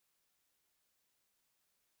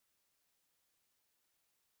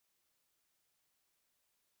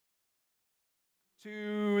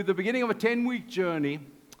To the beginning of a 10-week journey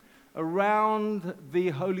around the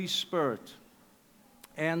Holy Spirit.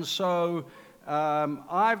 And so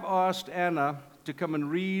I've asked Anna to come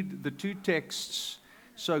and read the two texts.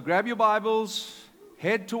 So grab your Bibles,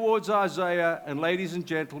 head towards Isaiah, and ladies and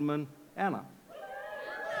gentlemen, Anna.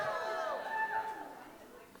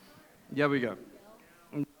 Here we go.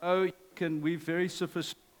 Oh, we're very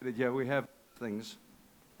sophisticated. Yeah, we have things.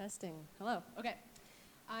 Testing. Hello. Okay.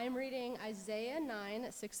 I'm reading Isaiah 9,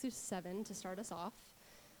 6-7 to start us off.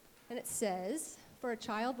 And it says, "For a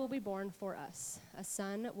child will be born for us, a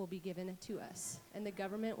son will be given to us, and the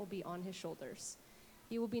government will be on his shoulders.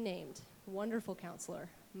 He will be named Wonderful Counselor,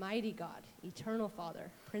 Mighty God, Eternal Father,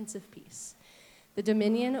 Prince of Peace. The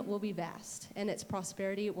dominion will be vast, and its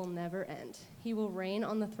prosperity will never end. He will reign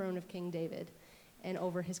on the throne of King David and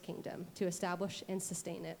over his kingdom, to establish and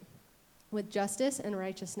sustain it. With justice and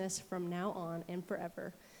righteousness from now on and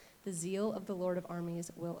forever, the zeal of the Lord of armies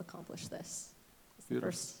will accomplish this." It's the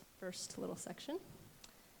first little section.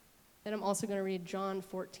 Then I'm also going to read John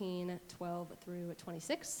 14, 12 through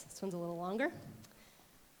 26. This one's a little longer.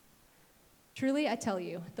 "Truly I tell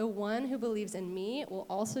you, the one who believes in me will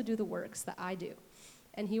also do the works that I do,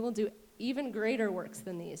 and he will do even greater works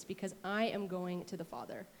than these, because I am going to the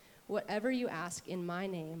Father. Whatever you ask in my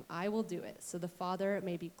name, I will do it, so the Father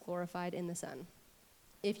may be glorified in the Son.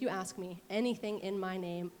 If you ask me anything in my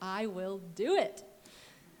name, I will do it.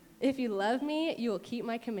 If you love me, you will keep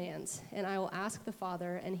my commands, and I will ask the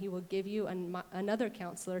Father, and he will give you another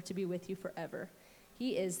counselor to be with you forever.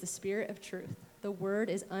 He is the Spirit of truth. The world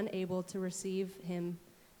is unable to receive him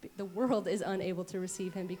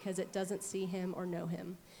because it doesn't see him or know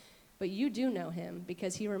him. But you do know him,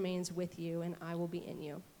 because he remains with you, and I will be in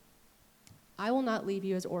you. I will not leave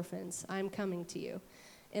you as orphans. I am coming to you.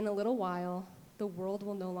 In a little while, the world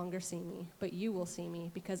will no longer see me, but you will see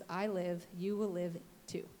me. Because I live, you will live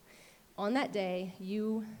too. On that day,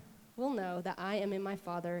 you will know that I am in my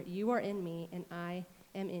Father, you are in me, and I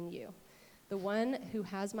am in you. The one who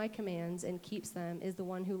has my commands and keeps them is the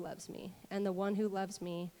one who loves me, and the one who loves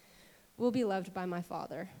me will be loved by my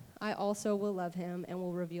Father. I also will love him and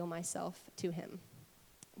will reveal myself to him."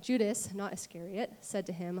 Judas, not Iscariot, said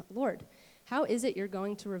to him, "Lord, how is it you're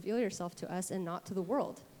going to reveal yourself to us and not to the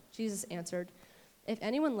world?" Jesus answered, "If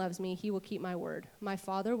anyone loves me, he will keep my word. My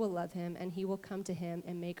Father will love him, and he will come to him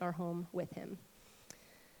and make our home with him.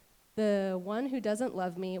 The one who doesn't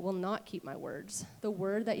love me will not keep my words. The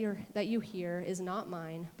word that you hear is not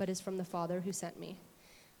mine, but is from the Father who sent me.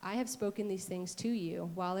 I have spoken these things to you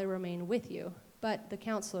while I remain with you, but the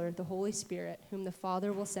Counselor, the Holy Spirit, whom the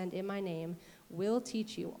Father will send in my name, will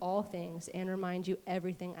teach you all things and remind you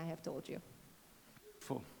everything I have told you."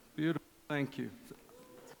 Beautiful. Beautiful. Thank you.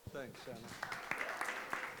 Thanks, Anna.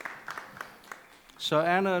 So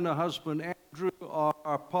Anna and her husband Andrew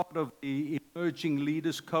are part of the emerging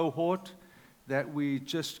leaders cohort that we're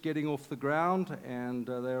just getting off the ground, and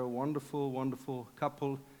they're a wonderful, wonderful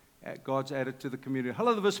couple God's added to the community.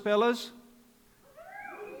 Hello, the Vispelas.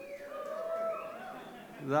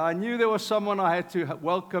 I knew there was someone I had to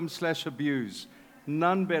welcome/abuse.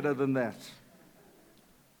 None better than that.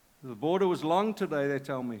 The border was long today, they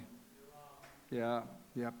tell me. Yeah.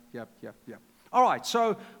 All right,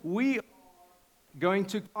 so we are going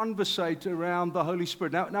to conversate around the Holy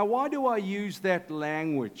Spirit. Now, why do I use that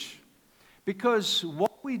language? Because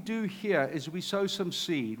what we do here is we sow some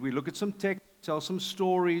seed. We look at some text, tell some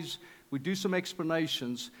stories, we do some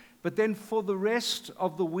explanations, but then for the rest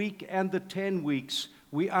of the week and the 10 weeks,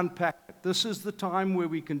 we unpack it. This is the time where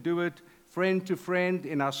we can do it friend to friend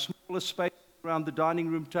in our smaller space around the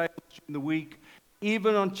dining room table during the week.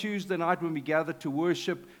 Even on Tuesday night when we gather to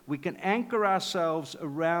worship, we can anchor ourselves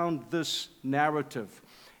around this narrative.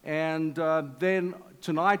 And then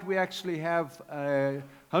tonight we actually have a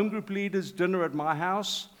home group leaders dinner at my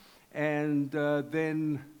house. And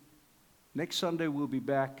then next Sunday we'll be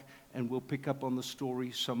back and we'll pick up on the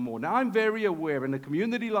story some more. Now, I'm very aware in a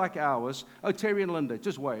community like ours, Terry and Linda,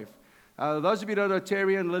 just wave. Those of you who don't know,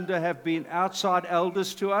 Terry and Linda have been outside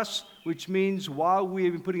elders to us, which means while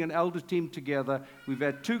we've been putting an elder team together, we've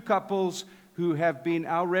had two couples who have been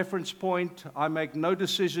our reference point. I make no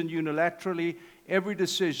decision unilaterally. Every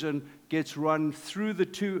decision gets run through the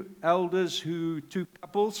two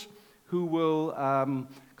couples who will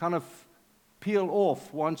kind of peel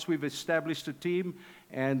off once we've established a team.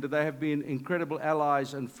 And they have been incredible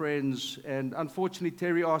allies and friends. And unfortunately,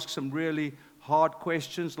 Terry asked some really hard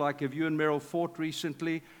questions, like have you and Meryl fought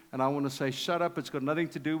recently? And I want to say, shut up, it's got nothing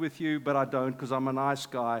to do with you, but I don't, because I'm a nice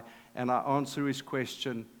guy, and I answer his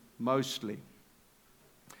question mostly.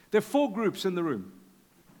 There are 4 groups in the room.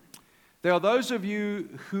 There are those of you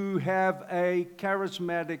who have a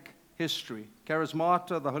charismatic history,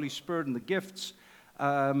 charismata, the Holy Spirit, and the gifts.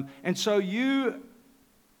 And so you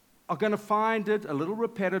are going to find it a little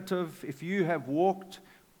repetitive if you have walked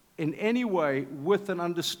in any way with an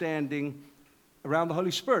understanding around the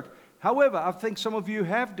Holy Spirit. However, I think some of you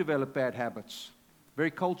have developed bad habits,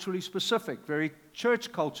 very culturally specific, very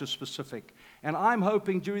church culture specific. And I'm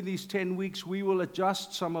hoping during these 10 weeks we will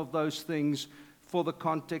adjust some of those things for the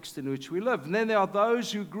context in which we live. And then there are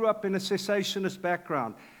those who grew up in a cessationist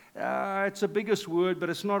background. It's a biggest word, but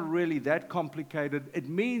it's not really that complicated. It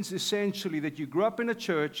means essentially that you grew up in a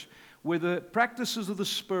church where the practices of the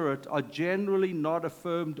Spirit are generally not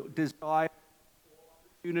affirmed, desired, or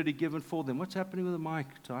opportunity given for them. What's happening with the mic,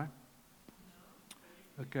 Ty?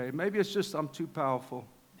 Okay, maybe it's just I'm too powerful.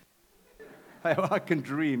 Hey, I can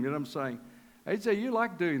dream, you know what I'm saying? AJ, you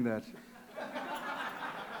like doing that.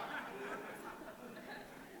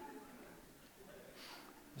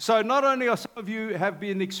 So not only are some of you have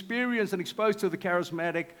been experienced and exposed to the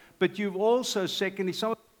charismatic, but you've also, secondly,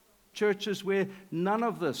 some churches where none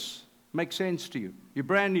of this makes sense to you. You're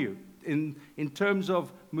brand new in terms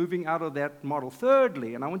of moving out of that model.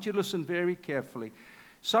 Thirdly, and I want you to listen very carefully,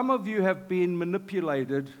 some of you have been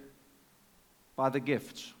manipulated by the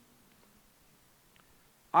gifts.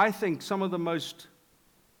 I think some of the most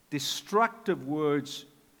destructive words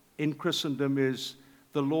in Christendom is,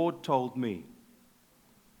 the Lord told me.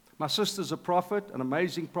 My sister's a prophet, an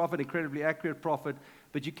amazing prophet, incredibly accurate prophet,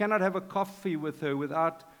 but you cannot have a coffee with her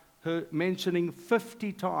without her mentioning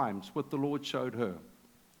 50 times what the Lord showed her.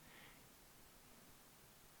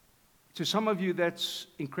 To some of you, that's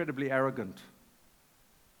incredibly arrogant.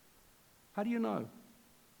 How do you know?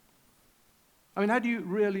 I mean, how do you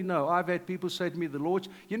really know? I've had people say to me, the Lord,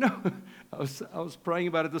 you know, I was praying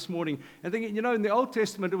about it this morning and thinking, you know, in the Old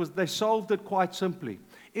Testament, they solved it quite simply.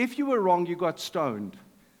 If you were wrong, you got stoned.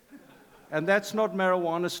 And that's not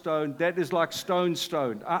marijuana stoned, that is like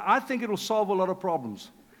stoned. I think it'll solve a lot of problems.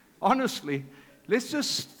 Honestly, let's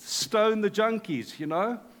just stone the junkies, you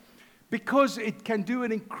know? Because it can do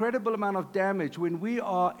an incredible amount of damage when we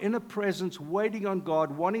are in a presence, waiting on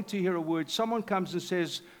God, wanting to hear a word. Someone comes and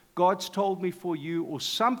says, God's told me for you, or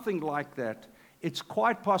something like that. It's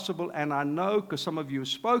quite possible, and I know, because some of you have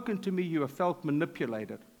spoken to me, you have felt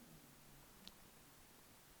manipulated.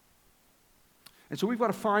 And so we've got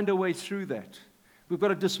to find a way through that. We've got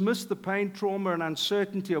to dismiss the pain, trauma, and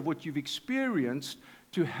uncertainty of what you've experienced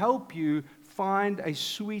to help you find a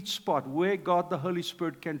sweet spot where God, the Holy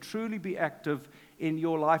Spirit, can truly be active in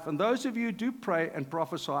your life. And those of you who do pray and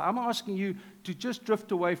prophesy, I'm asking you to just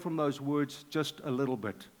drift away from those words just a little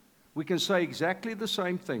bit. We can say exactly the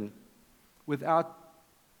same thing without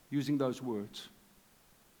using those words.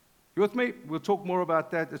 You with me? We'll talk more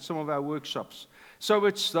about that at some of our workshops. So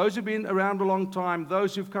it's those who've been around a long time,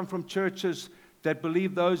 those who've come from churches that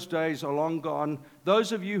believe those days are long gone,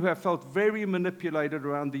 those of you who have felt very manipulated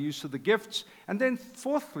around the use of the gifts, and then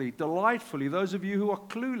fourthly, delightfully, those of you who are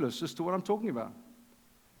clueless as to what I'm talking about.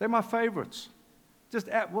 They're my favorites. Just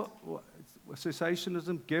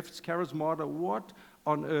cessationism, gifts, charismata, what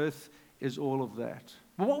on earth is all of that?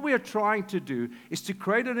 But what we are trying to do is to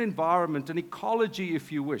create an environment, an ecology,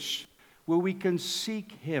 if you wish, where we can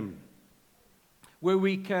seek Him, where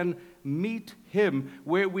we can meet Him,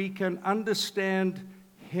 where we can understand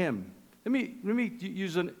Him. Let me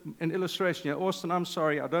use an illustration here. Austin, I'm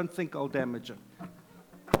sorry, I don't think I'll damage it.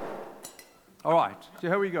 All right, so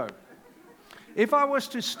here we go. If I was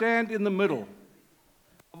to stand in the middle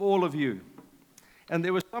of all of you, and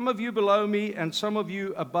there were some of you below me and some of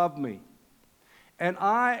you above me, and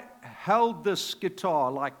I held this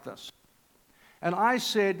guitar like this, and I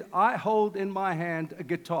said, I hold in my hand a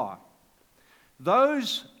guitar.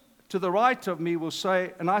 Those to the right of me will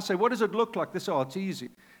say, and I say, what does it look like? They say, oh, it's easy.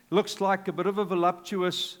 It looks like a bit of a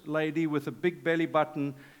voluptuous lady with a big belly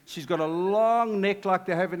button. She's got a long neck like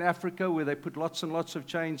they have in Africa where they put lots and lots of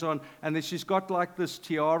chains on, and then she's got like this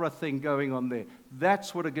tiara thing going on there.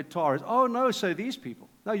 That's what a guitar is. Oh, no, say these people.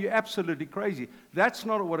 No, you're absolutely crazy. That's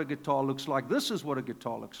not what a guitar looks like. This is what a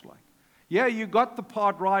guitar looks like. Yeah, you got the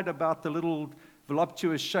part right about the little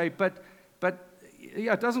voluptuous shape, but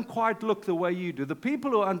yeah, it doesn't quite look the way you do. The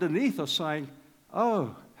people who are underneath are saying,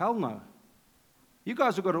 oh, hell no. You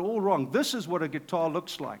guys have got it all wrong. This is what a guitar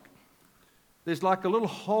looks like. There's like a little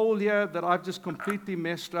hole here that I've just completely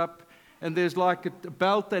messed up, and there's like a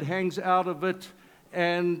belt that hangs out of it,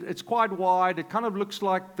 and it's quite wide. It kind of looks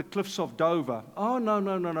like the cliffs of Dover. Oh,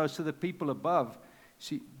 no. So the people above,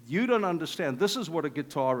 see, you don't understand. This is what a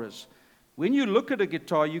guitar is. When you look at a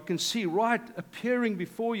guitar, you can see right appearing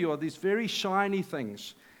before you are these very shiny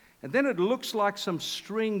things. And then it looks like some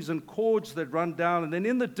strings and chords that run down. And then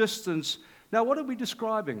in the distance, now what are we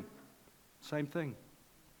describing? Same thing.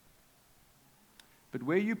 But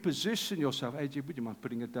where you position yourself, AJ, would you mind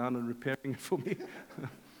putting it down and repairing it for me?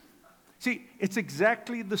 See, it's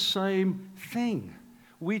exactly the same thing.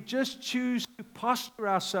 We just choose to posture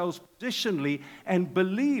ourselves positionally and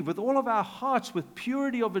believe with all of our hearts, with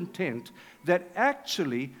purity of intent, that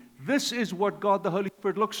actually this is what God the Holy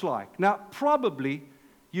Spirit looks like. Now, probably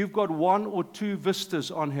you've got one or two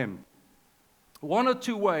vistas on Him. One or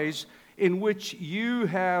two ways in which you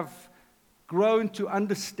have grown to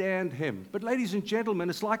understand Him. But ladies and gentlemen,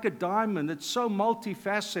 it's like a diamond. It's so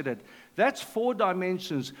multifaceted. That's 4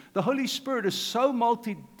 dimensions. The Holy Spirit is so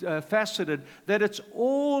multifaceted that it's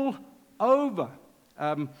all over.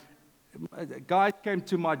 A guy came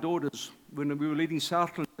to my daughters when we were leading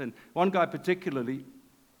Southland, and one guy particularly,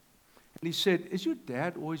 and he said, "Is your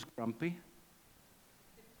dad always grumpy?"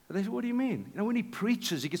 And they said, "What do you mean?" You know, when he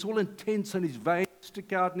preaches, he gets all intense and his veins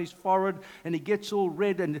stick out in his forehead and he gets all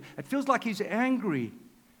red and it feels like he's angry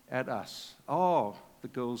at us. Oh, the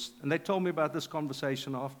girls. And they told me about this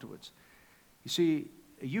conversation afterwards. You see,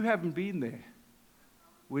 you haven't been there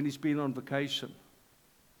when he's been on vacation.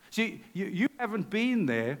 See, you haven't been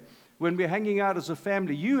there when we're hanging out as a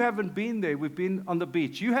family. You haven't been there. We've been on the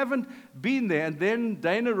beach. You haven't been there. And then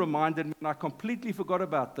Dana reminded me, and I completely forgot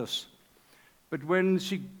about this. But when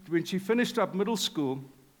she finished up middle school,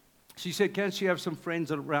 she said, "Can she have some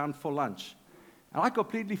friends around for lunch?" And I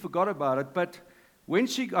completely forgot about it. But when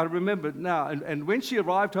I remember it now, and when she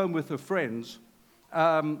arrived home with her friends,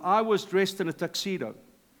 I was dressed in a tuxedo.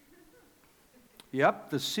 Yep,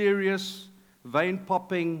 the serious,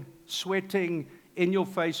 vein-popping, sweating,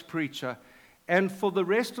 in-your-face preacher. And for the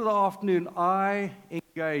rest of the afternoon, I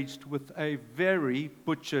engaged with a very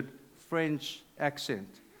butchered French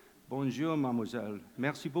accent. "Bonjour, mademoiselle.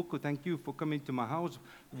 Merci beaucoup. Thank you for coming to my house."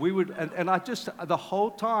 And I just, the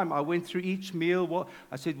whole time, I went through each meal.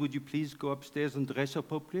 I said, "Would you please go upstairs and dress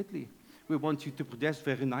appropriately? We want you to dress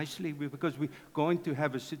very nicely because we're going to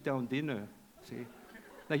have a sit-down dinner." See?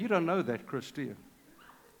 Now, you don't know that, Chris, do you?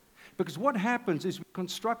 Because what happens is we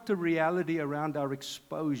construct a reality around our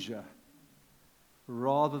exposure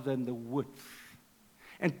rather than the width.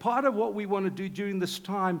 And part of what we want to do during this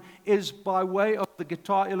time is, by way of the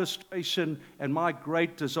guitar illustration and my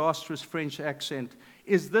great disastrous French accent,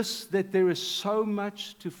 is this: that there is so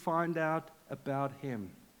much to find out about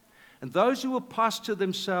Him. And those who will posture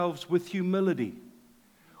themselves with humility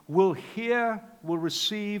will hear, will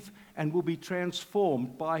receive, and will be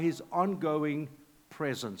transformed by His ongoing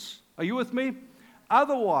presence. Are you with me?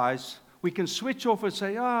 Otherwise, we can switch off and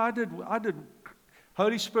say, "Oh, I did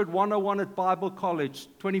Holy Spirit 101 at Bible College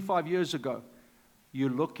 25 years ago." You're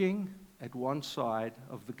looking at one side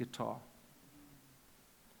of the guitar.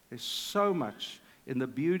 There's so much in the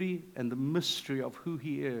beauty and the mystery of who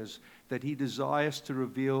He is that He desires to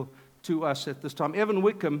reveal to us at this time. Evan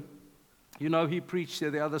Wickham, you know, he preached there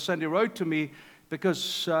the other Sunday, wrote to me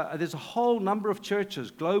because there's a whole number of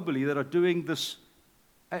churches globally that are doing this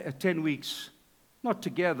 10 weeks. Not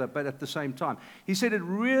together, but at the same time. He said it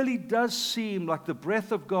really does seem like the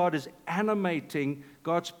breath of God is animating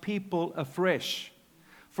God's people afresh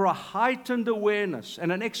for a heightened awareness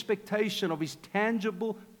and an expectation of His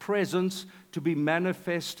tangible presence to be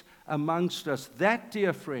manifest amongst us. That,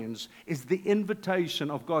 dear friends, is the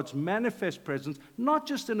invitation of God's manifest presence, not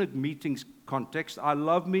just in a meetings context. I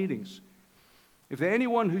love meetings. If there's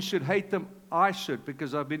anyone who should hate them, I should,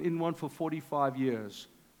 because I've been in one for 45 years.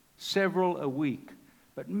 Several a week.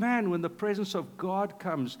 But man, when the presence of God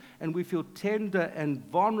comes and we feel tender and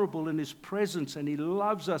vulnerable in His presence, and He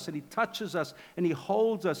loves us and He touches us and He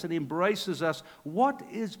holds us and He embraces us, what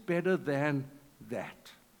is better than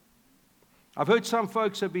that? I've heard some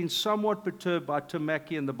folks have been somewhat perturbed by Tim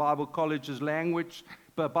Mackey and the Bible College's language,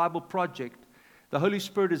 but Bible project. The Holy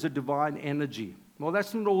Spirit is a divine energy. Well,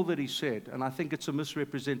 that's not all that he said, and I think it's a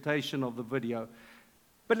misrepresentation of the video.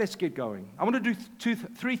 But let's get going. I want to do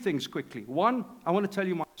 3 things quickly. One, I want to tell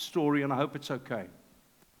you my story, and I hope it's okay.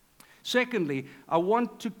 Secondly, I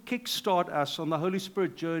want to kickstart us on the Holy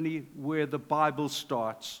Spirit journey where the Bible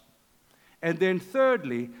starts. And then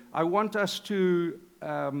thirdly, I want us to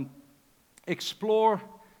explore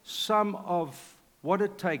some of what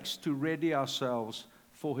it takes to ready ourselves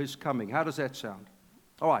for His coming. How does that sound?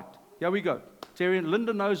 All right, here we go. Terry and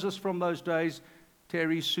Linda knows us from those days.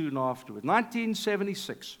 Terry soon afterwards.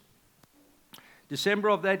 1976. December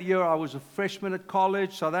of that year, I was a freshman at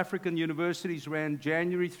college. South African universities ran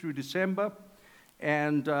January through December.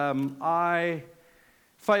 And I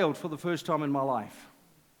failed for the first time in my life.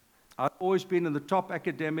 I've always been in the top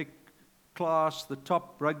academic class, the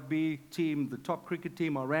top rugby team, the top cricket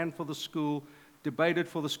team. I ran for the school, debated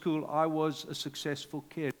for the school. I was a successful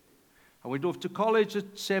kid. I went off to college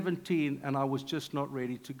at 17, and I was just not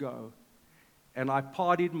ready to go. And I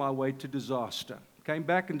partied my way to disaster. Came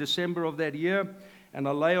back in December of that year, and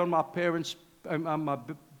I lay on my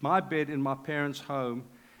bed in my parents' home,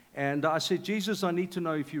 and I said, Jesus, I need to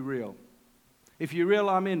know if you're real. If you're real,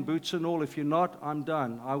 I'm in, boots and all. If you're not, I'm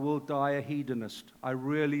done. I will die a hedonist. I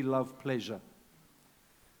really love pleasure.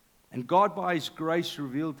 And God, by His grace,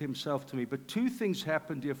 revealed Himself to me. But two things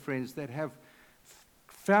happened, dear friends, that have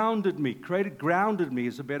grounded me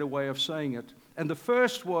is a better way of saying it. And the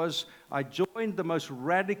first was I joined the most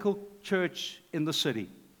radical church in the city.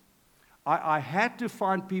 I had to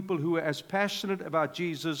find people who were as passionate about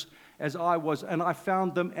Jesus as I was, and I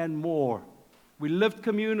found them and more. We lived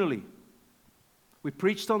communally. We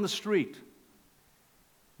preached on the street.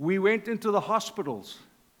 We went into the hospitals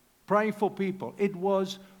praying for people. It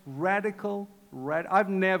was radical. I've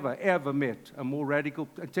never, ever met a more radical.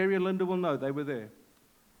 Terry and Linda will know, they were there.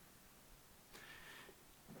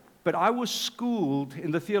 But I was schooled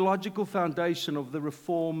in the theological foundation of the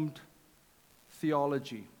Reformed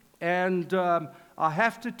theology. And I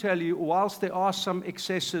have to tell you, whilst there are some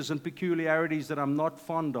excesses and peculiarities that I'm not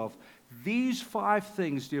fond of, these 5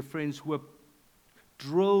 things, dear friends, were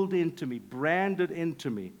drilled into me, branded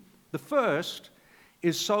into me. The first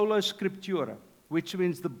is sola scriptura, which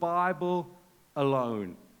means the Bible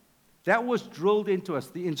alone. That was drilled into us,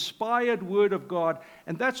 the inspired Word of God.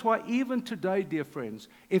 And that's why even today, dear friends,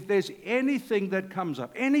 if there's anything that comes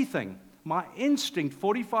up, anything, my instinct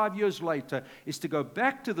 45 years later is to go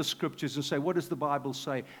back to the Scriptures and say, what does the Bible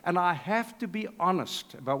say? And I have to be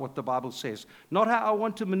honest about what the Bible says. Not how I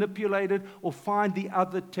want to manipulate it or find the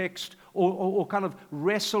other text or kind of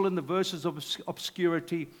wrestle in the verses of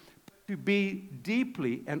obscurity, but to be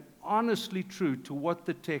deeply and honestly true to what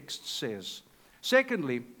the text says.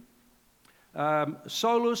 Secondly,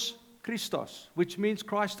 solus Christos, which means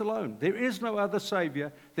Christ alone. There is no other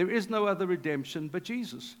Savior, there is no other redemption but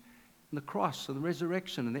Jesus. And the cross and the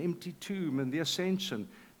resurrection and the empty tomb and the ascension,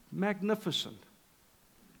 magnificent.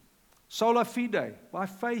 Sola fide, by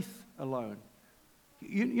faith alone.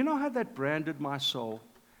 You know how that branded my soul?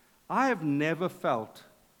 I have never felt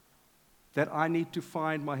that I need to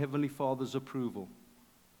find my Heavenly Father's approval.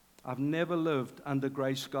 I've never lived under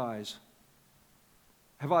gray skies.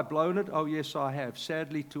 Have I blown it? Oh, yes, I have.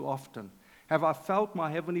 Sadly, too often. Have I felt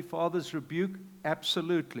my Heavenly Father's rebuke?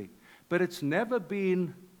 Absolutely. But it's never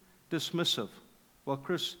been dismissive. Well,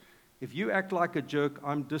 Chris, if you act like a jerk,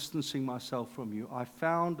 I'm distancing myself from you. I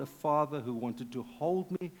found a Father who wanted to hold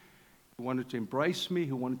me, who wanted to embrace me,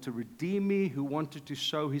 who wanted to redeem me, who wanted to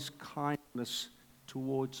show His kindness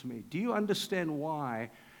towards me. Do you understand why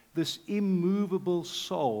this immovable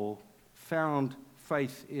soul found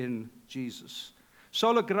faith in Jesus?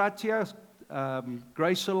 Sola gratia,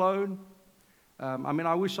 grace alone.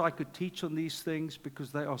 I wish I could teach on these things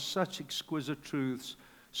because they are such exquisite truths.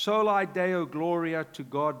 Soli Deo Gloria, to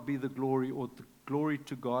God be the glory, or the glory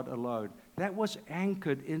to God alone. That was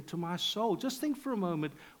anchored into my soul. Just think for a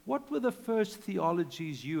moment, what were the first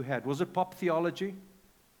theologies you had? Was it pop theology?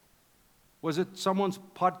 Was it someone's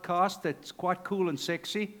podcast that's quite cool and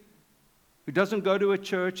sexy, who doesn't go to a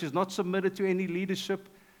church, is not submitted to any leadership,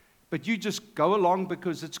 but you just go along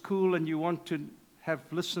because it's cool and you want to have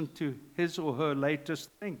listened to his or her latest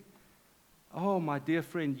thing? Oh, my dear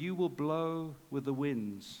friend, you will blow with the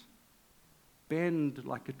winds, bend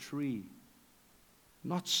like a tree,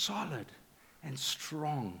 not solid and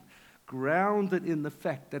strong, grounded in the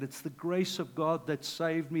fact that it's the grace of God that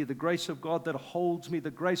saved me, the grace of God that holds me,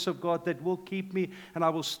 the grace of God that will keep me, and I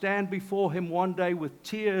will stand before Him one day with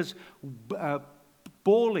tears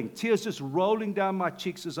bawling, tears just rolling down my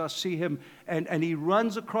cheeks as I see Him, and He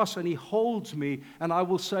runs across and He holds me, and I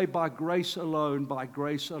will say, by grace alone, by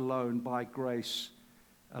grace alone, by grace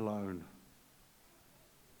alone.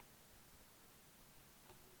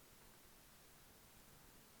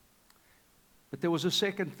 But there was a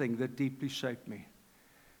second thing that deeply shaped me.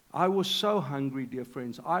 I was so hungry, dear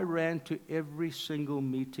friends. I ran to every single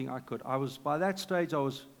meeting I could. By that stage, I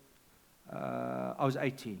was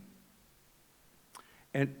 18.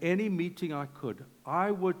 And any meeting I could,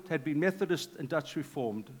 had been Methodist and Dutch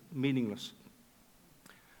Reformed, meaningless.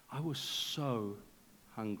 I was so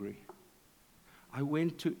hungry. I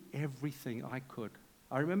went to everything I could.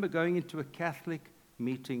 I remember going into a Catholic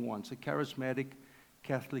meeting once, a charismatic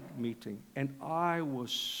Catholic meeting, and I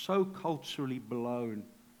was so culturally blown.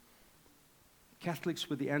 Catholics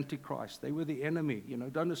were the Antichrist. They were the enemy.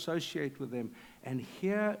 Don't associate with them. And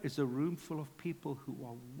here is a room full of people who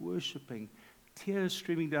are worshiping tears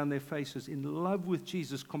streaming down their faces, in love with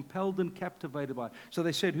Jesus, compelled and captivated by it. So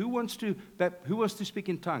they said, who wants to speak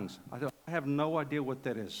in tongues? I thought, I have no idea what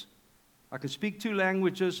that is. I can speak 2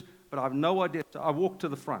 languages, but I have no idea. So I walked to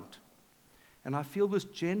the front, and I feel this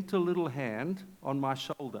gentle little hand on my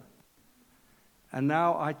shoulder. And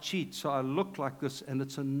now I cheat, so I look like this, and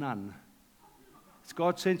it's a nun. It's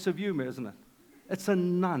God's sense of humor, isn't it? It's a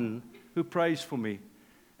nun who prays for me.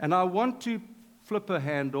 And I want to flip her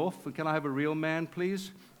hand off. Can I have a real man,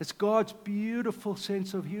 please? It's God's beautiful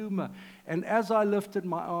sense of humor. And as I lifted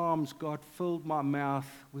my arms, God filled my mouth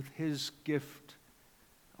with His gift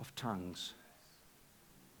of tongues.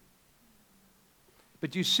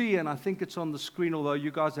 But you see, and I think it's on the screen, although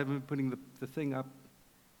you guys haven't been putting the thing up,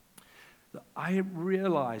 I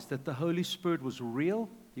realized that the Holy Spirit was real.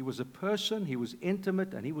 He was a person, He was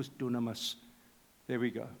intimate, and He was dunamis. There we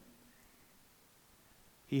go.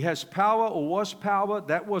 He has power, or was power.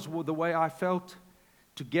 That was the way I felt,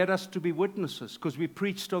 to get us to be witnesses, because we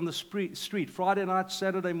preached on the street Friday night,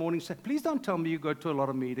 Saturday morning. Please don't tell me you go to a lot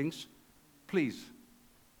of meetings. Please.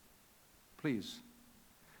 Please.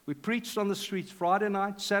 We preached on the streets Friday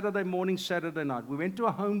night, Saturday morning, Saturday night. We went to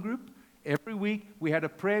a home group every week. We had a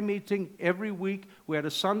prayer meeting every week. We had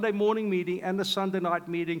a Sunday morning meeting and a Sunday night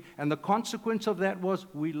meeting. And the consequence of that was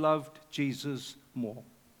we loved Jesus more.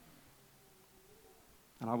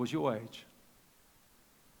 And I was your age.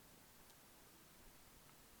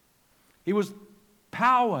 He was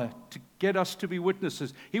power to get us to be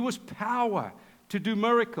witnesses. He was power to do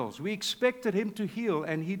miracles. We expected Him to heal,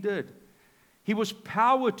 and He did. He was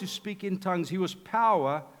power to speak in tongues. He was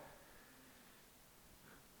power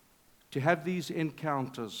to have these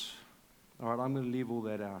encounters. All right, I'm going to leave all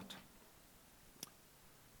that out.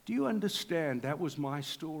 Do you understand? That was my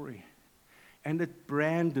story. And it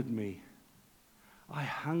branded me. I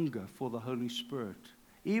hunger for the Holy Spirit.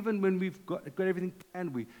 Even when we've got everything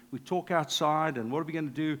planned, we talk outside, and what are we going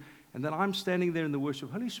to do? And then I'm standing there in the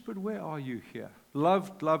worship. Holy Spirit, where are you here?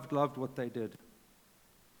 Loved what they did.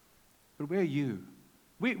 But where are you?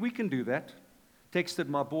 We can do that. Texted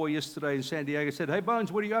my boy yesterday in San Diego. Said, hey,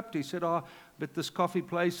 Bones, what are you up to? He said, I'm at this coffee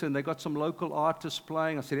place, and they got some local artists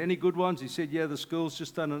playing. I said, any good ones? He said, yeah, the school's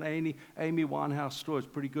just done an Amy Winehouse story. It's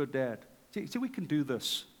pretty good, Dad. See, we can do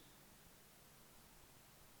this.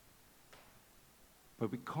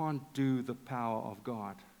 But we can't do the power of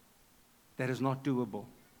God. That is not doable.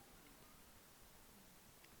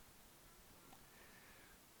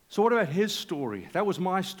 So what about His story? That was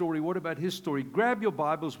my story. What about His story? Grab your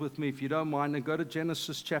Bibles with me, if you don't mind, and go to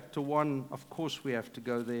Genesis chapter 1. Of course we have to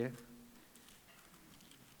go there.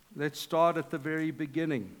 Let's start at the very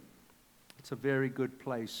beginning. It's a very good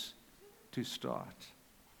place to start.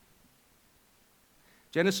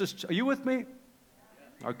 Genesis, are you with me?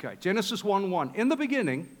 Okay, Genesis 1:1. In the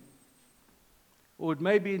beginning, or it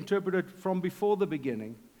may be interpreted from before the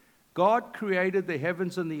beginning, God created the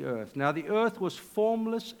heavens and the earth. Now the earth was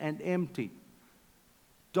formless and empty.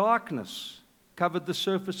 Darkness covered the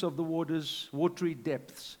surface of the waters, watery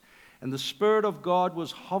depths, and the Spirit of God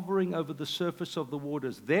was hovering over the surface of the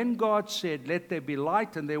waters. Then God said, let there be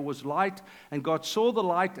light, and there was light, and God saw the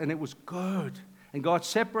light, and it was good. And God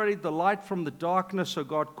separated the light from the darkness, so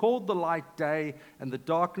God called the light day, and the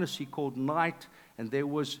darkness He called night. And there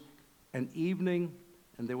was an evening,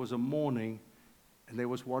 and there was a morning, and there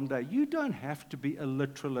was one day. You don't have to be a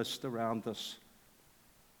literalist around this.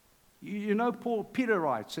 You know, Peter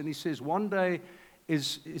writes, and he says, one day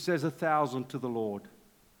is as 1,000 to the Lord.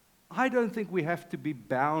 I don't think we have to be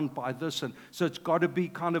bound by this, and so it's got to be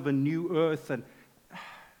kind of a new earth, and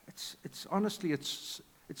it's honestly, it's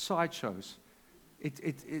sideshows.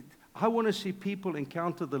 I want to see people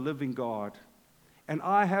encounter the living God. And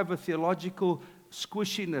I have a theological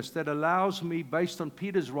squishiness that allows me, based on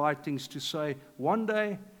Peter's writings, to say, one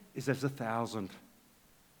day is as 1,000.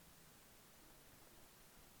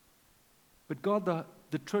 But God,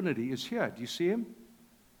 the Trinity, is here. Do you see Him?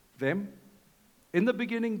 Them? In the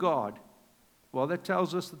beginning, God. Well, that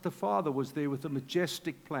tells us that the Father was there with a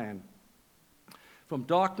majestic plan. From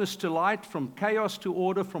darkness to light, from chaos to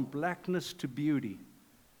order, from blackness to beauty.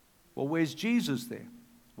 Well, where's Jesus there?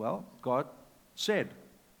 Well, God said.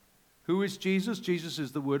 Who is Jesus? Jesus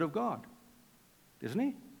is the Word of God. Isn't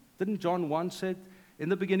He? Didn't John 1 say, in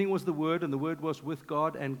the beginning was the Word, and the Word was with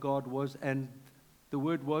God, and God was, and the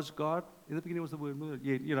Word was God? In the beginning was the Word.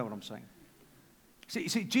 Yeah, you know what I'm saying.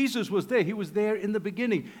 See, Jesus was there. He was there in the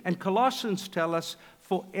beginning. And Colossians tell us,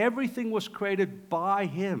 for everything was created by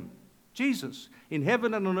Him. Jesus, in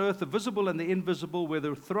heaven and on earth, the visible and the invisible,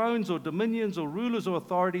 whether thrones or dominions or rulers or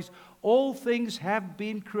authorities, all things have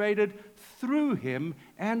been created through Him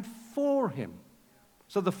and for Him.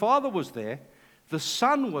 So the Father was there, The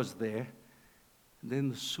Son was there, and then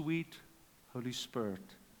the sweet Holy Spirit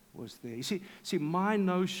was there. You see, my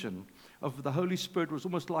notion of the Holy Spirit was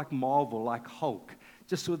almost like Marvel, like Hulk,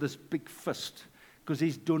 just with this big fist, because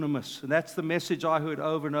he's dunamis. And that's the message I heard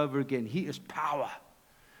over and over again. He is power.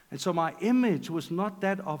 And so my image was not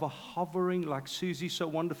that of a hovering, like Susie so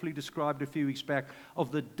wonderfully described a few weeks back,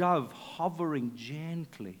 of the dove hovering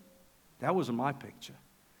gently. That wasn't my picture.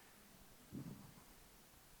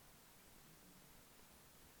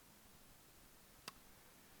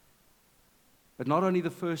 But not only the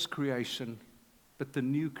first creation, but the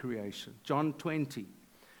new creation. John 20.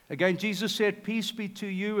 Again, Jesus said, "Peace be to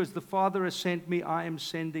you. As the Father has sent me, I am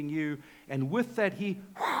sending you." And with that, he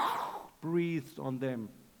breathed on them.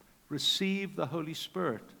 Receive the Holy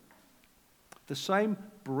Spirit. The same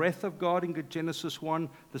breath of God in Genesis 1,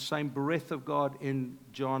 the same breath of God in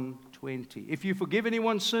John 20. If you forgive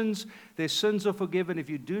anyone's sins, their sins are forgiven. If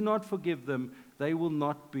you do not forgive them, they will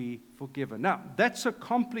not be forgiven. Now, that's a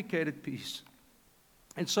complicated piece.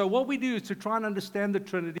 And so what we do is to try and understand the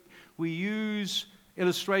Trinity, we use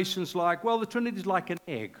illustrations like, well, the Trinity is like an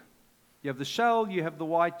egg. You have the shell, you have the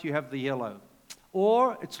white, you have the yellow.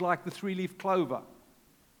 Or it's like the three-leaf clover.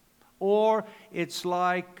 Or it's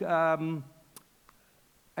like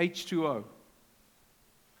H2O.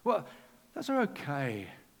 Well, those are okay,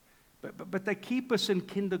 but they keep us in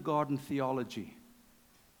kindergarten theology.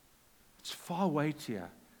 It's far weightier,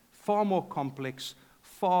 far more complex,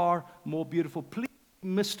 far more beautiful. Please be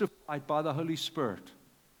mystified by the Holy Spirit.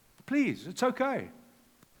 Please, it's okay.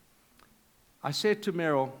 I said to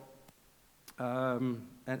Meryl,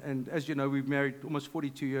 and as you know, we've married almost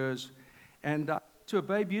 42 years, and I said to her,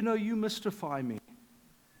 "Babe, you know, you mystify me.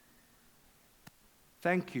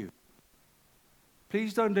 Thank you.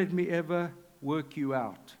 Please don't let me ever work you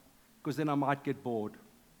out, because then I might get bored."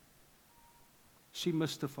 She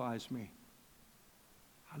mystifies me.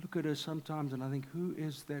 I look at her sometimes and I think, who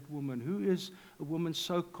is that woman? Who is a woman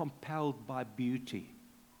so compelled by beauty?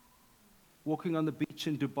 Walking on the beach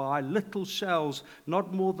in Dubai, little shells,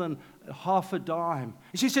 not more than half a dime.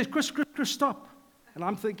 And she says, Chris, stop. And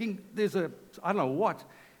I'm thinking, I don't know what.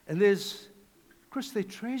 And Chris, they're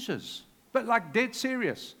treasures. But like dead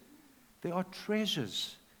serious. They are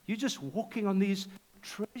treasures. You're just walking on these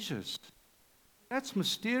treasures. That's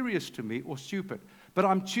mysterious to me, or stupid. But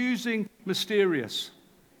I'm choosing mysterious.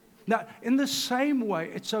 Now, in the same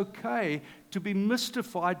way, it's okay to be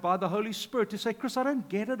mystified by the Holy Spirit, to say, Chris, I don't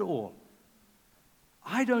get it all.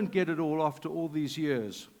 I don't get it all after all these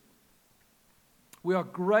years. We are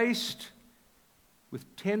graced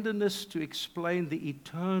with tenderness to explain the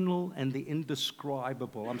eternal and the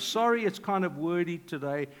indescribable. I'm sorry it's kind of wordy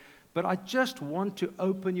today, but I just want to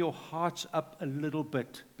open your hearts up a little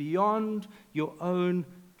bit beyond your own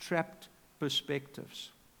trapped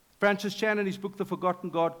perspectives. Francis Chan, in his book, The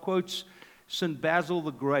Forgotten God, quotes St. Basil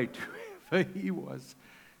the Great, whoever he was.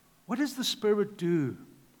 What does the Spirit do?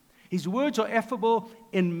 His words are effable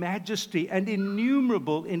in majesty and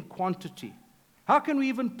innumerable in quantity. How can we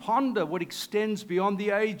even ponder what extends beyond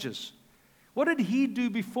the ages? What did he do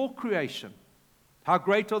before creation? How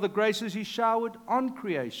great are the graces he showered on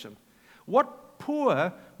creation? What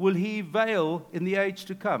poor will he veil in the age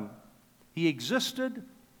to come? He existed,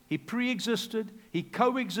 he pre-existed, he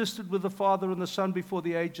coexisted with the Father and the Son before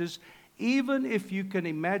the ages. Even if you can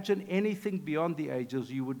imagine anything beyond the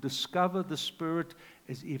ages, you would discover the Spirit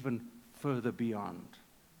is even further beyond.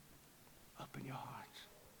 Open your heart.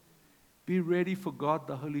 Be ready for God,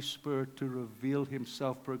 the Holy Spirit, to reveal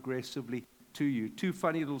himself progressively to you. Two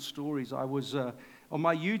funny little stories. I was on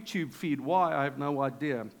my YouTube feed. Why? I have no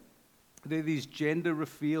idea. There are these gender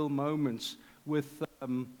reveal moments with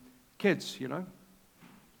kids, you know.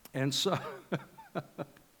 And so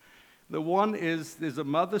the one is there's a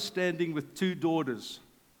mother standing with two daughters.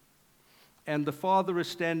 And the father is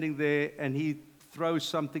standing there and he throws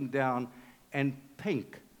something down and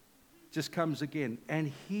pink just comes again.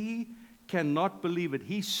 And he cannot believe it.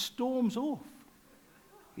 He storms off.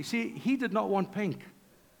 You see, he did not want pink.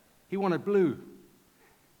 He wanted blue.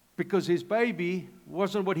 Because his baby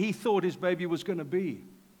wasn't what he thought his baby was going to be.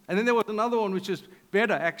 And then there was another one which is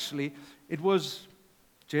better, actually. It was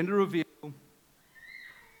gender reveal.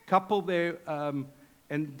 Couple there,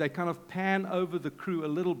 and they kind of pan over the crew a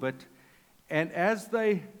little bit. And as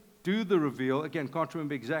they do the reveal, again, can't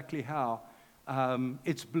remember exactly how,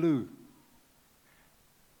 it's blue.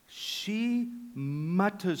 She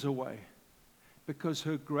mutters away because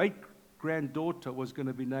her great-granddaughter was going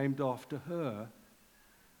to be named after her,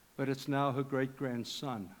 but it's now her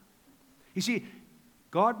great-grandson. You see,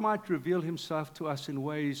 God might reveal himself to us in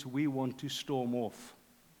ways we want to storm off.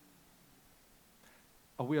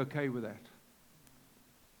 Are we okay with that?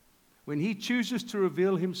 when He chooses to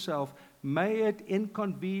reveal Himself, may it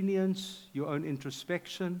inconvenience your own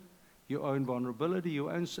introspection, your own vulnerability,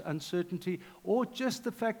 your own uncertainty, or just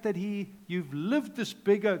the fact that you've lived this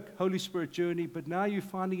bigger Holy Spirit journey, but now you're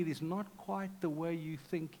finding it is not quite the way you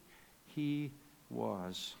think He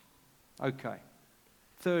was. Okay.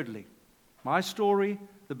 Thirdly, my story,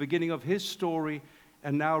 the beginning of His story,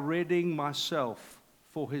 and now readying myself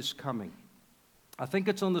for His coming. I think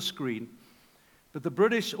it's on the screen, but the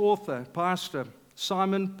British author, pastor,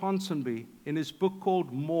 Simon Ponsonby, in his book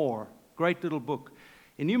called More, great little book,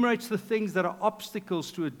 enumerates the things that are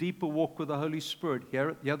obstacles to a deeper walk with the Holy Spirit.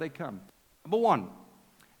 Here they come. Number one,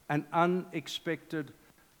 an unexpected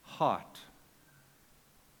heart.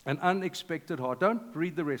 An unexpected heart. Don't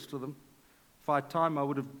read the rest of them. If I had time, I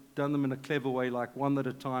would have done them in a clever way, like one at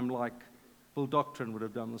a time, like Bill Doctrine would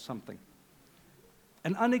have done or something.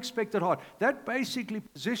 An unexpected heart. That basically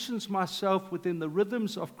positions myself within the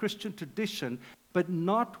rhythms of Christian tradition, but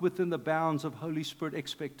not within the bounds of Holy Spirit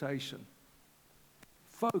expectation.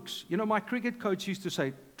 Folks, my cricket coach used to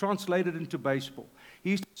say, translated into baseball, he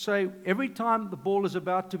used to say, every time the ball is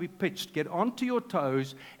about to be pitched, get onto your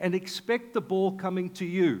toes and expect the ball coming to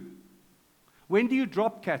you. When do you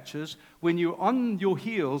drop catches? When you're on your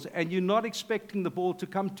heels and you're not expecting the ball to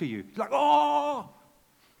come to you. It's like, oh!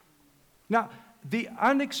 Now, the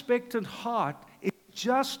unexpected heart is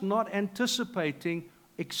just not anticipating,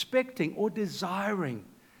 expecting, or desiring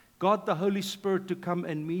God the Holy Spirit to come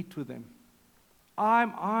and meet with them.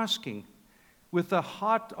 I'm asking, with a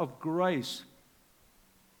heart of grace,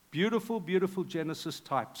 beautiful, beautiful Genesis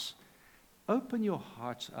types, open your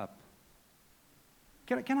hearts up.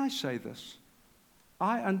 Can I say this?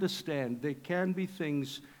 I understand there can be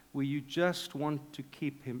things where you just want to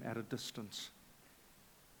keep Him at a distance.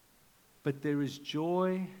 But there is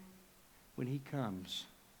joy when He comes,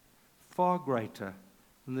 far greater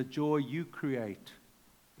than the joy you create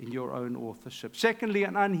in your own authorship. Secondly,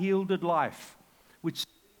 an unyielded life, which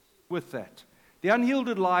with that. The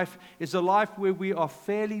unyielded life is a life where we are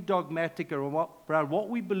fairly dogmatic around what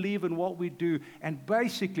we believe and what we do, and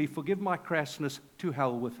basically, forgive my crassness, to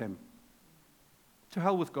hell with Him. To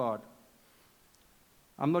hell with God.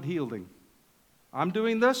 I'm not yielding. I'm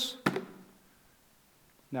doing this.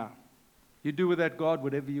 Now, you do with that God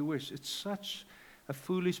whatever you wish. It's such a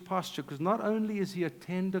foolish posture, because not only is He a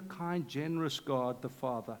tender, kind, generous God, the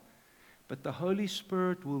Father, but the Holy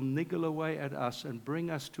Spirit will niggle away at us and bring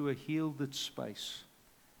us to a yielded space.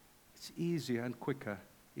 It's easier and quicker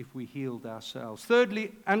if we yield ourselves.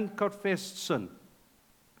 Thirdly, unconfessed sin.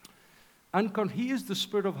 He is the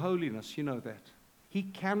Spirit of holiness, you know that. He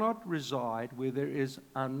cannot reside where there is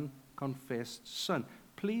unconfessed sin.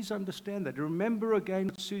 Please understand that. Remember again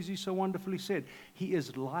what Susie so wonderfully said. He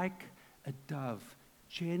is like a dove,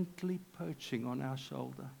 gently perching on our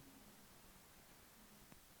shoulder.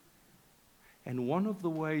 And one of the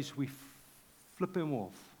ways we flip Him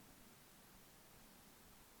off,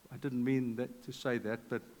 I didn't mean that to say that,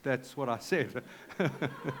 but that's what I said.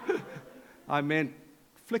 I meant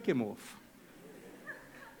flick Him off,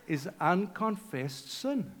 is unconfessed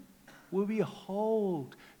sin, where we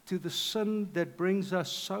hold to the sin that brings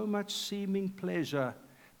us so much seeming pleasure,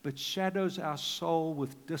 but shadows our soul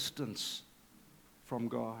with distance from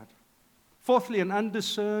God. Fourthly, an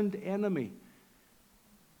undiscerned enemy.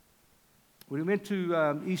 When we went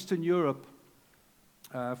to Eastern Europe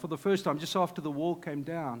for the first time, just after the wall came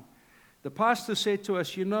down, the pastor said to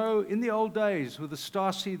us, in the old days with the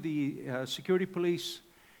Stasi, the security police,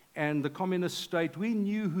 and the communist state, we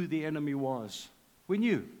knew who the enemy was. We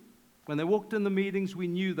knew. When they walked in the meetings, we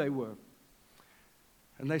knew they were.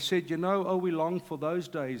 And they said, we long for those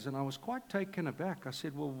days. And I was quite taken aback. I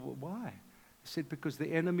said, well, why? I said, because the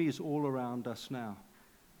enemy is all around us now.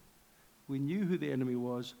 We knew who the enemy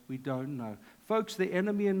was. We don't know. Folks, the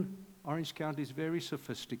enemy in Orange County is very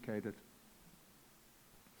sophisticated.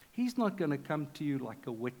 He's not going to come to you like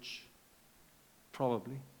a witch,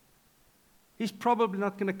 probably. He's probably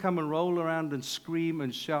not going to come and roll around and scream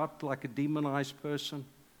and shout like a demonized person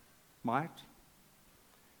might.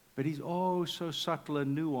 But he's oh so subtle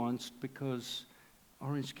and nuanced, because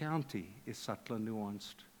Orange County is subtle and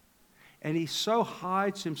nuanced. And he so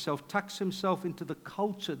hides himself, tucks himself into the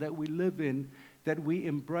culture that we live in, that we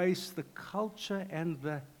embrace the culture and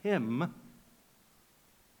the him.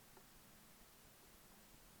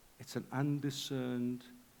 It's an undiscerned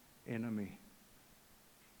enemy.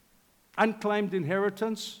 Unclaimed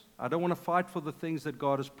inheritance. I don't want to fight for the things that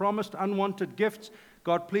God has promised. Unwanted gifts.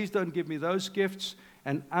 God, please don't give me those gifts.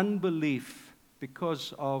 And unbelief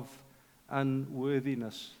because of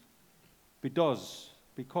unworthiness. Because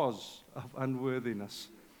of unworthiness.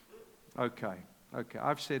 Okay. Okay,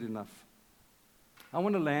 I've said enough. I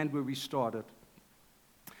want to land where we started.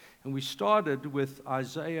 And we started with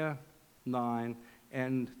Isaiah 9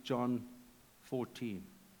 and John 14.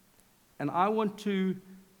 And I want to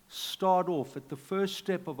start off at the first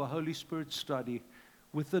step of a Holy Spirit study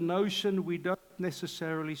with the notion we don't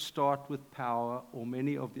necessarily start with power or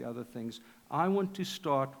many of the other things. I want to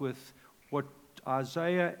start with what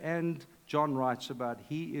Isaiah and John writes about.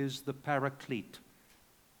 He is the Paraclete.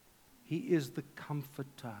 He is the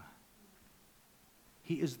Comforter.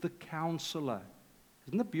 He is the Counselor.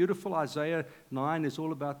 Isn't it beautiful? Isaiah 9 is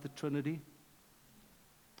all about the Trinity.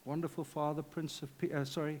 Wonderful Father, Prince of Peace.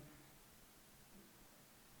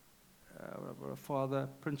 Father,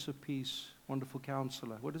 Prince of Peace, wonderful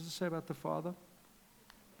Counselor. What does it say about the Father?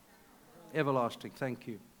 Everlasting. Thank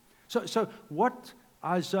you. So what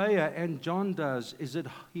Isaiah and John does is that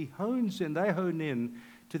they hone in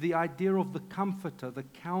to the idea of the Comforter, the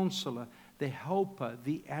Counselor, the Helper,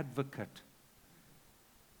 the Advocate.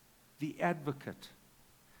 The Advocate.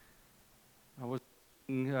 I was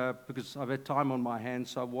because I've had time on my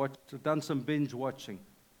hands, so I've done some binge watching.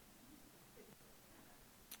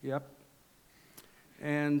 Yep.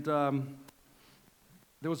 And there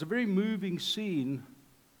was a very moving scene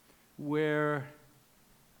where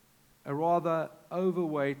a rather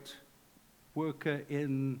overweight worker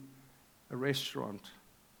in a restaurant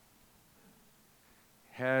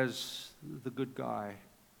has the good guy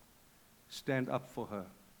stand up for her.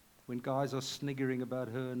 When guys are sniggering about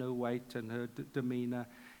her and her weight and her demeanor,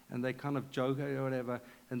 and they kind of joke or whatever,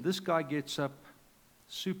 and this guy gets up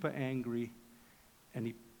super angry, and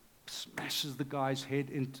he smashes the guy's head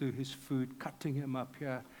into his food, cutting him up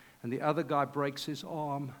here, and the other guy breaks his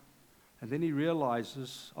arm, and then he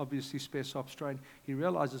realizes, obviously spes ops trained, he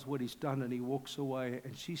realizes what he's done, and he walks away,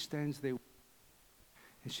 and she stands there,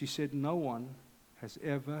 and she said, "No one has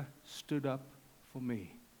ever stood up for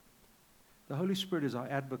me." The Holy Spirit is our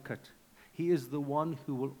advocate. He is the one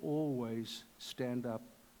who will always stand up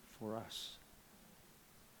for us.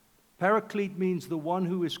 Paraclete means the one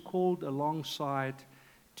who is called alongside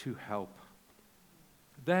to help.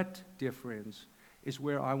 That, dear friends, is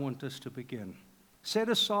where I want us to begin. Set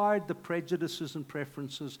aside the prejudices and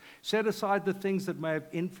preferences. Set aside the things that may have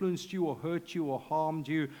influenced you or hurt you or harmed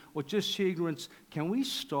you or just ignorance. Can we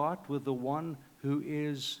start with the one who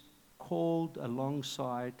is called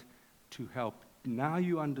alongside to help? Now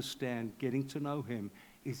you understand getting to know him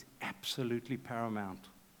is absolutely paramount.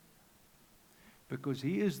 Because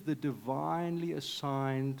he is the divinely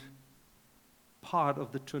assigned part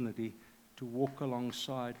of the Trinity to walk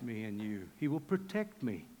alongside me and you. He will protect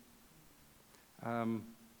me.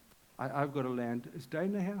 I've got to land. Is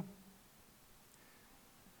Dana here?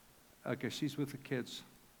 Okay, she's with the kids.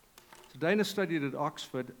 So Dana studied at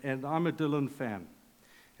Oxford, and I'm a Dylan fan.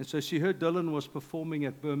 And so she heard Dylan was performing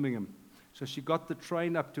at Birmingham. So she got the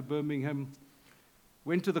train up to Birmingham,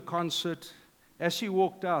 went to the concert. As she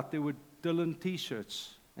walked out, there were Dylan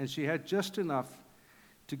T-shirts, and she had just enough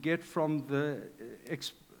to get from the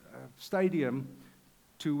stadium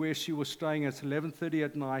to where she was staying at 11:30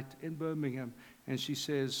 at night in Birmingham. And she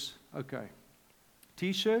says, "Okay,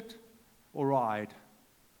 T-shirt or ride?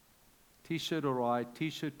 T-shirt or ride?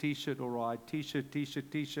 T-shirt, T-shirt or ride? T-shirt, T-shirt,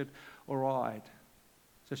 T-shirt or ride?"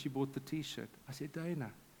 So she bought the T-shirt. I said,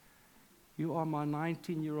 "Dana, you are my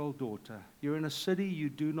 19-year-old daughter. You're in a city you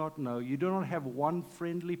do not know. You do not have one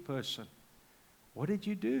friendly person. What did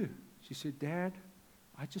you do?" She said, "Dad,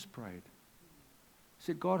 I just prayed." I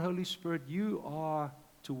said, "God, Holy Spirit, you are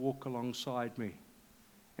to walk alongside me."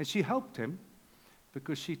 And she helped him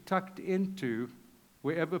because she tucked into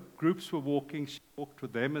wherever groups were walking, she walked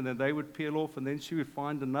with them, and then they would peel off, and then she would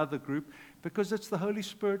find another group because it's the Holy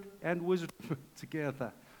Spirit and wisdom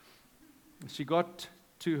together. She got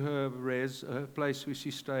to her place where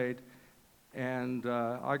she stayed, and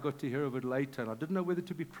I got to hear of it later, and I didn't know whether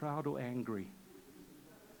to be proud or angry.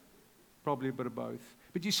 Probably a bit of both.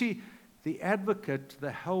 But you see, the advocate,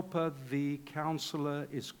 the helper, the counselor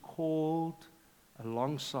is called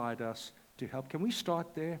alongside us to help. Can we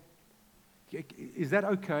start there? Is that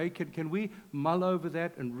okay? Can we mull over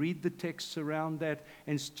that and read the texts around that?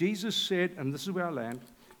 And Jesus said, and this is where I land,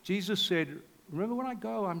 Jesus said, "Remember when I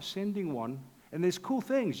go, I'm sending one. And there's cool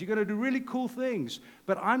things. You're going to do really cool things.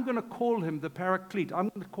 But I'm going to call him the Paraclete. I'm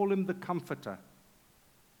going to call him the Comforter.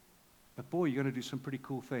 But boy, you're going to do some pretty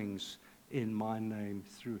cool things in my name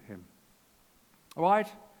through him." All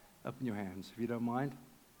right? Open your hands, if you don't mind.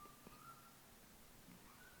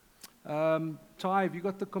 Ty, have you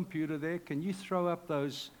got the computer there? Can you throw up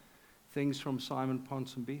those things from Simon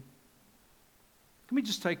Ponsonby? Can we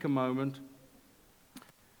just take a moment?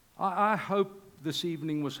 I hope this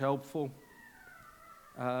evening was helpful.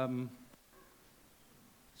 It's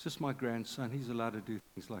just my grandson. He's allowed to do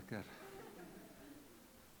things like that.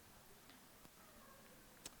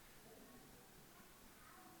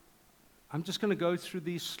 I'm just going to go through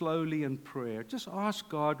these slowly in prayer. Just ask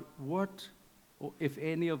God what, or if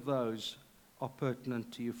any of those are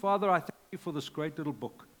pertinent to you. Father, I thank you for this great little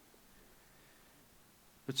book.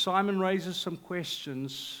 But Simon raises some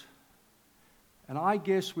questions, and I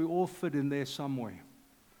guess we all fit in there somewhere.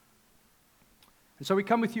 And so we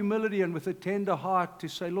come with humility and with a tender heart to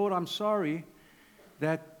say, Lord, I'm sorry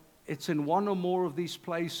that it's in one or more of these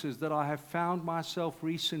places that I have found myself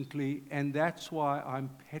recently, and that's why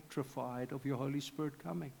I'm petrified of your Holy Spirit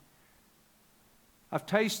coming. I've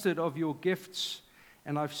tasted of your gifts,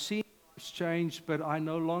 and I've seen lives change, but I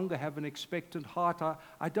no longer have an expectant heart.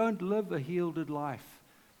 I don't live a yielded life.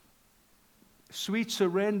 Sweet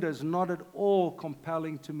surrender is not at all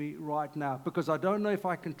compelling to me right now, because I don't know if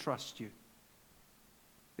I can trust you.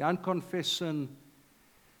 The unconfessed sin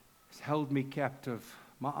has held me captive.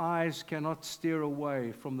 My eyes cannot steer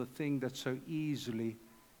away from the thing that so easily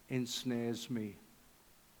ensnares me.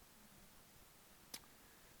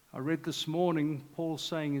 I read this morning Paul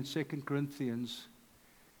saying in 2 Corinthians,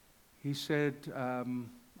 he said,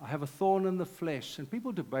 I have a thorn in the flesh. And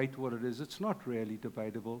people debate what it is. It's not really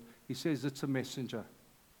debatable. He says it's a messenger.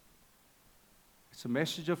 It's a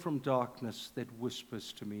messenger from darkness that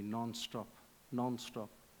whispers to me non-stop, non-stop,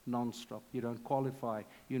 non-stop. You don't qualify.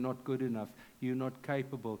 You're not good enough. You're not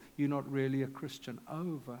capable. You're not really a Christian.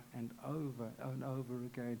 Over and over and over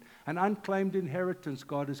again. An unclaimed inheritance.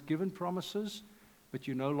 God has given promises, but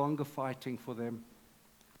you're no longer fighting for them.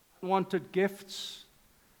 Unwanted gifts,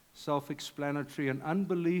 self-explanatory, and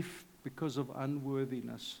unbelief because of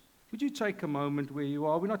unworthiness. Would you take a moment where you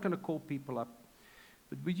are? We're not going to call people up,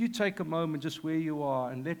 but would you take a moment just where you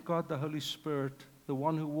are and let God, the Holy Spirit, the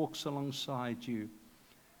one who walks alongside you,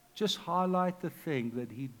 just highlight the thing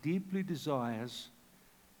that he deeply desires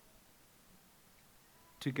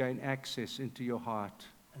to gain access into your heart,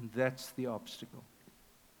 and that's the obstacle.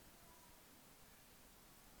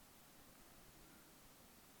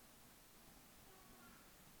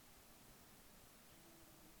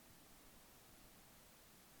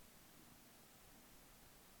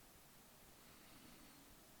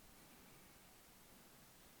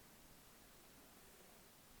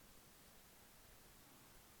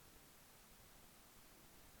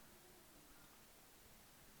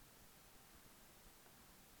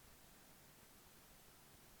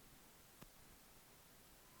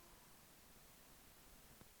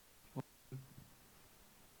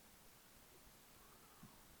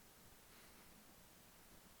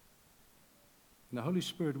 And the Holy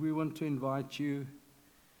Spirit, we want to invite you.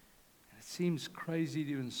 It seems crazy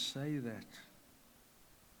to even say that.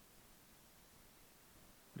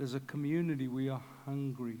 But as a community, we are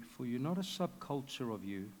hungry for you, not a subculture of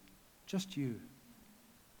you, just you.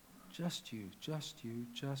 Just you, just you,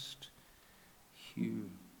 just you.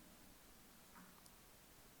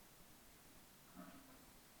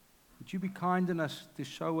 Would you be kind enough to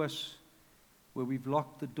show us where we've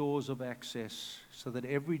locked the doors of access so that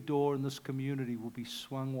every door in this community will be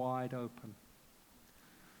swung wide open?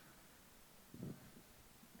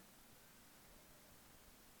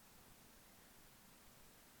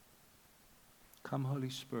 Come, Holy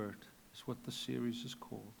Spirit, is what the series is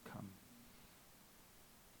called. Come.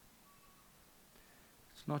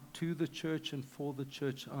 It's not to the church and for the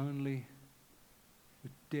church only.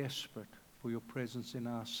 We're desperate for your presence in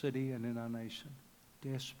our city and in our nation.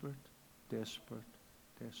 Desperate, desperate,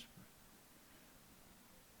 desperate.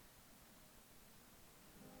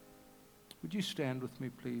 Would you stand with me,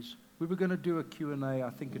 please? We were going to do a Q&A. I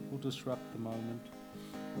think it will disrupt the moment.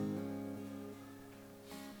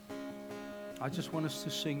 I just want us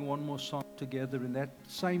to sing one more song together in that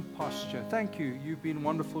same posture. Thank you. You've been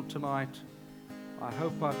wonderful tonight. I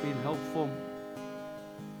hope I've been helpful.